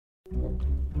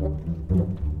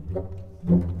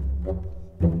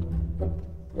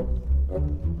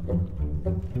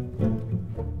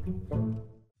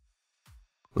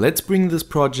Let's bring this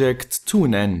project to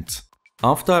an end.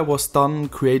 After I was done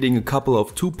creating a couple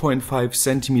of 2.5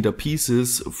 cm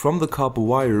pieces from the copper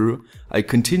wire, I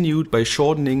continued by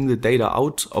shortening the data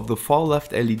out of the far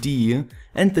left LED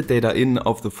and the data in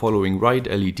of the following right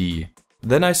LED.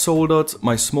 Then I soldered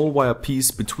my small wire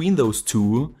piece between those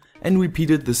two and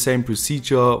repeated the same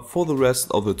procedure for the rest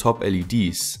of the top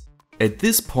LEDs. At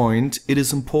this point, it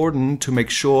is important to make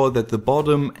sure that the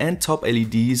bottom and top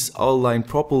LEDs are aligned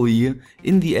properly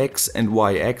in the X and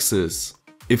Y axis.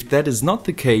 If that is not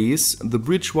the case, the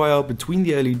bridge wire between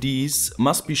the LEDs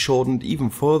must be shortened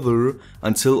even further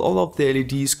until all of the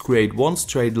LEDs create one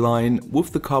straight line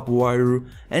with the copper wire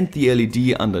and the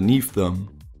LED underneath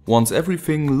them. Once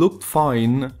everything looked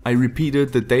fine, I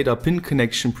repeated the data pin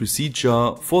connection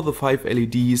procedure for the 5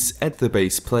 LEDs at the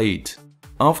base plate.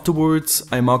 Afterwards,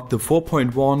 I marked the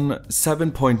 4.1,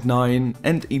 7.9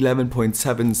 and 11.7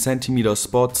 cm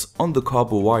spots on the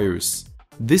copper wires.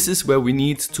 This is where we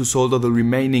need to solder the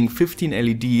remaining 15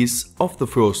 LEDs of the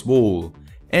first wall,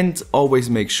 and always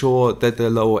make sure that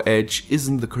the lower edge is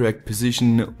in the correct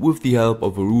position with the help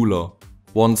of a ruler.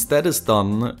 Once that is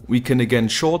done, we can again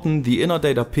shorten the inner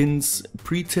data pins,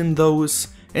 pre-tin those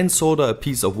and solder a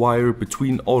piece of wire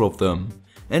between all of them.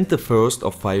 And the first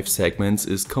of 5 segments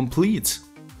is complete.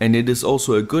 And it is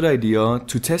also a good idea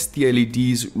to test the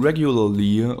LEDs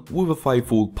regularly with a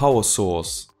 5V power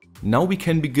source. Now we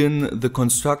can begin the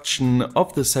construction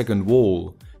of the second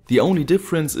wall. The only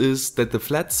difference is that the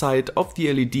flat side of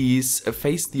the LEDs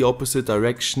face the opposite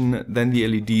direction than the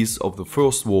LEDs of the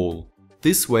first wall.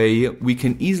 This way we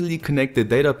can easily connect the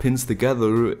data pins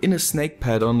together in a snake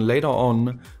pattern later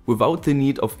on without the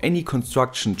need of any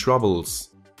construction troubles.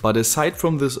 But aside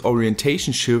from this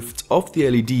orientation shift of the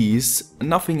LEDs,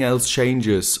 nothing else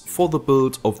changes for the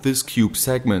build of this cube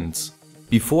segment.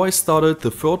 Before I started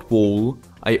the third wall,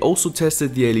 I also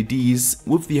tested the LEDs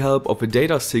with the help of a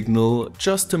data signal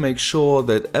just to make sure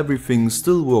that everything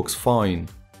still works fine.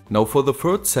 Now for the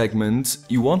third segment,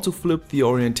 you want to flip the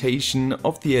orientation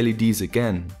of the LEDs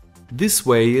again. This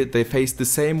way they face the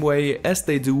same way as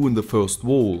they do in the first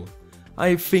wall.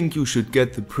 I think you should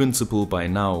get the principle by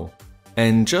now.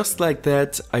 And just like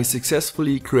that, I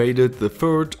successfully created the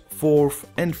third, fourth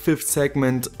and fifth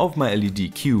segment of my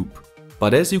LED cube.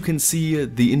 But as you can see,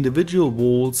 the individual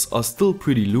walls are still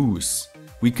pretty loose.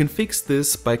 We can fix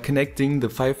this by connecting the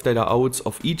 5 data outs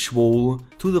of each wall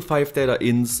to the 5 data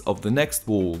ins of the next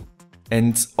wall.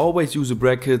 And always use a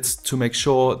bracket to make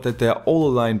sure that they are all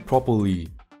aligned properly.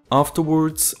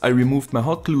 Afterwards, I removed my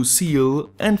hot glue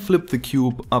seal and flipped the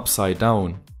cube upside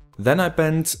down. Then I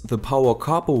bent the power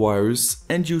copper wires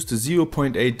and used a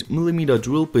 0.8mm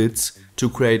drill bit to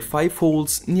create 5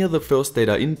 holes near the first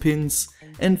data in pins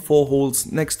and 4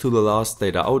 holes next to the last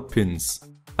data out pins.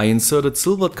 I inserted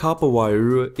silvered copper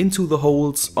wire into the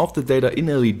holes of the data in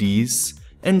LEDs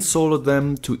and soldered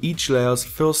them to each layer's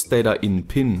first data in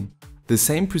pin. The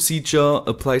same procedure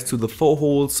applies to the 4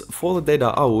 holes for the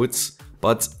data outs,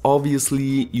 but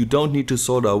obviously you don't need to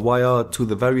solder a wire to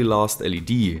the very last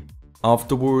LED.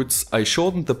 Afterwards, I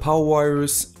shortened the power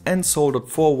wires and soldered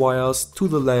 4 wires to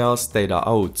the layer's data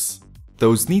outs.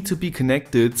 Those need to be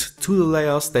connected to the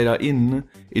layer's data in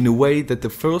a way that the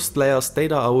first layer's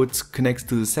data out connects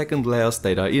to the second layer's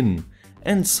data in,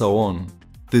 and so on.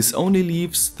 This only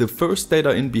leaves the first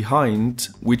data in behind,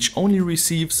 which only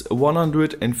receives a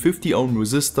 150 ohm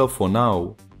resistor for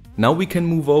now. Now we can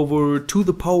move over to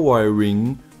the power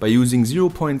wiring by using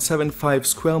 0.75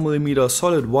 square millimeter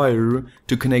solid wire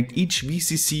to connect each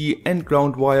VCC and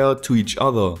ground wire to each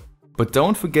other. But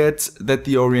don't forget that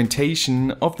the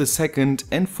orientation of the second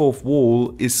and fourth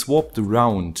wall is swapped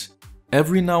around.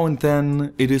 Every now and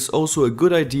then it is also a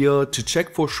good idea to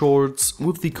check for shorts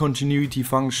with the continuity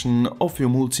function of your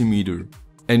multimeter.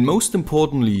 And most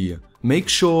importantly, make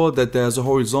sure that there's a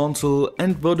horizontal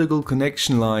and vertical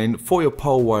connection line for your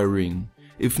power wiring.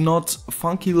 If not,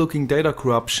 funky looking data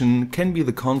corruption can be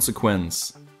the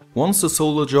consequence. Once the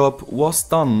solder job was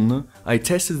done, I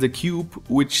tested the cube,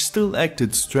 which still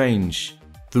acted strange.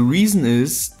 The reason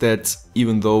is that,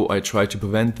 even though I tried to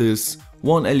prevent this,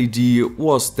 one LED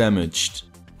was damaged.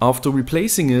 After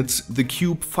replacing it, the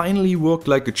cube finally worked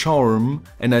like a charm,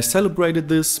 and I celebrated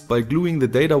this by gluing the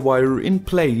data wire in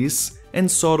place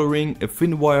and soldering a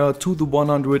thin wire to the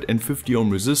 150 ohm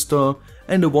resistor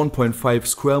and a 1.5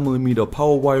 square millimeter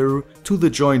power wire to the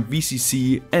joint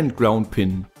VCC and ground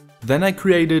pin. Then I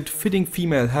created fitting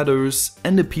female headers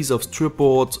and a piece of strip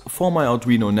board for my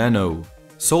Arduino Nano.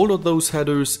 soldered those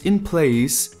headers in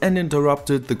place and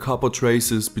interrupted the copper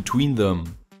traces between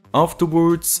them.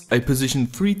 Afterwards, I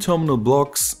positioned 3 terminal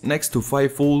blocks next to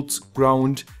 5V,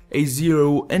 ground,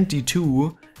 A0 and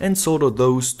D2 and soldered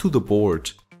those to the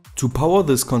board. To power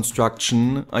this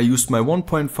construction, I used my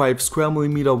 1.5 square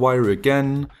mm wire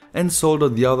again and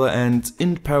soldered the other end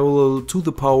in parallel to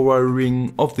the power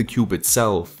wiring of the cube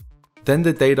itself. Then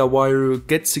the data wire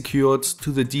gets secured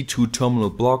to the D2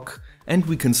 terminal block and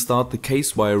we can start the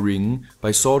case wiring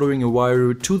by soldering a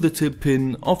wire to the tip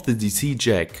pin of the DC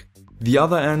jack. The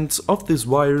other end of this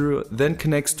wire then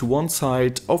connects to one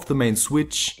side of the main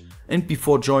switch, and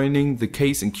before joining the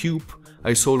case and cube,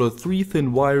 I soldered 3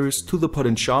 thin wires to the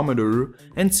potentiometer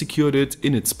and secured it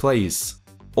in its place.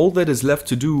 All that is left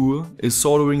to do is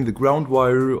soldering the ground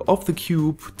wire of the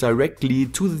cube directly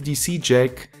to the DC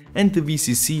jack and the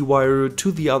VCC wire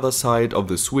to the other side of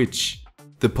the switch.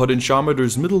 The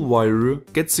potentiometer's middle wire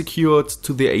gets secured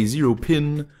to the A0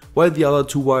 pin, while the other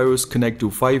 2 wires connect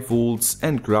to 5V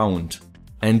and ground.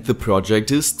 And the project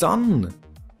is done!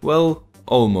 Well,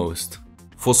 almost.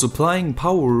 For supplying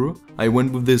power, I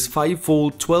went with this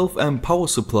 5V 12A power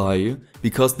supply,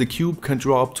 because the cube can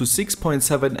draw up to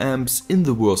 6.7 amps in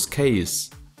the worst case.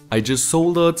 I just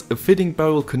soldered a fitting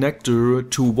barrel connector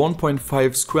to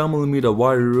 1.5 square mm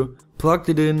wire, plugged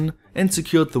it in and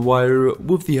secured the wire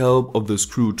with the help of the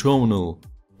screw terminal.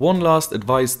 One last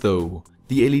advice though.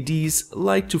 The LEDs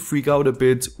like to freak out a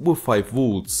bit with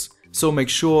 5V, so make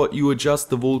sure you adjust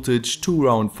the voltage to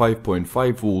around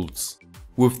 5.5V.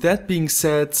 With that being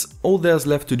said, all there's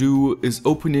left to do is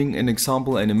opening an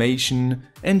example animation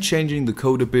and changing the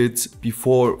code a bit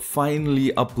before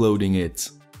finally uploading it.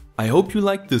 I hope you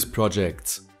liked this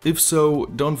project. If so,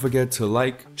 don't forget to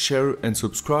like, share and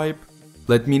subscribe.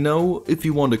 Let me know if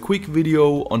you want a quick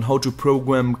video on how to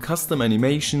program custom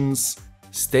animations.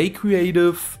 Stay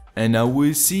creative, and I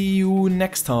will see you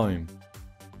next time.